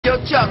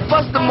Chuck,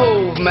 what's the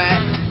move,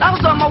 man? I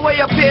was on my way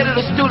up here to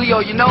the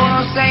studio, you know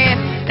what I'm saying?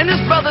 And this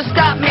brother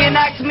stopped me and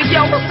asked me,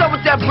 yo, what's up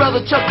with that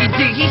brother Chucky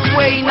D? He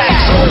swear he nice.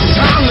 So it's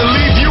time to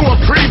leave you a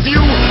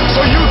preview,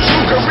 so you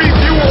two can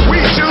review what we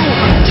do.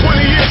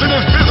 20 years in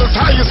this business,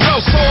 how you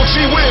sell soul,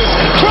 she wins.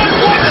 Trent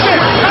wants it,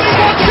 and he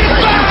wants it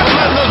back! Thank you for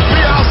letting us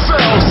be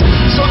ourselves,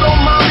 so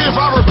don't mind me if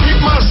I repeat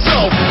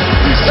myself.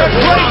 The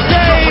Great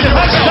Dane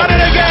has done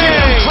it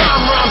again!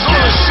 Crime rhymes on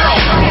the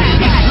shelf.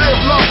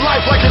 Live, love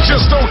life like you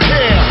just don't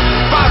care.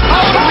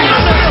 All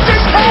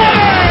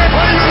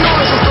you know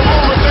is the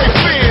moment they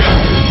fear.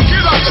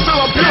 Get up, still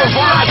a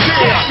beautiful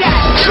idea.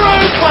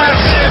 True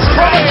classics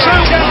from a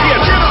true champion!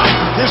 Get up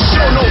and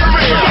show no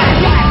fear.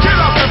 Get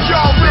up if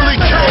y'all really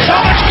care.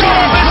 Thomas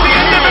Gorham is the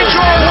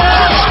individual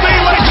world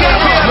Speedway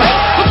champion!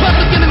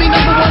 Public enemy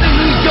number one in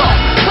New York.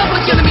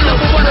 Public enemy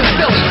number one in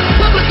Philly.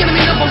 Public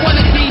enemy number one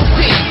in D.C.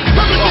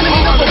 Public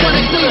enemy number one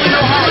in Cleveland,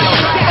 Ohio.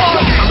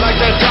 I'm like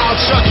that dog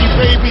Chucky,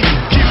 baby.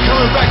 Keep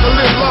coming back to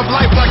live, love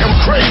life like I'm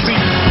crazy.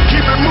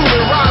 Keep it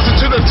moving, rising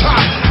to the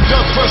top.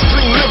 Just first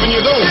clean living,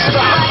 you don't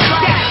stop.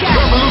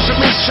 Revolution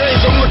means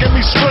change, don't look at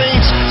me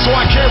strange. So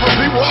I can't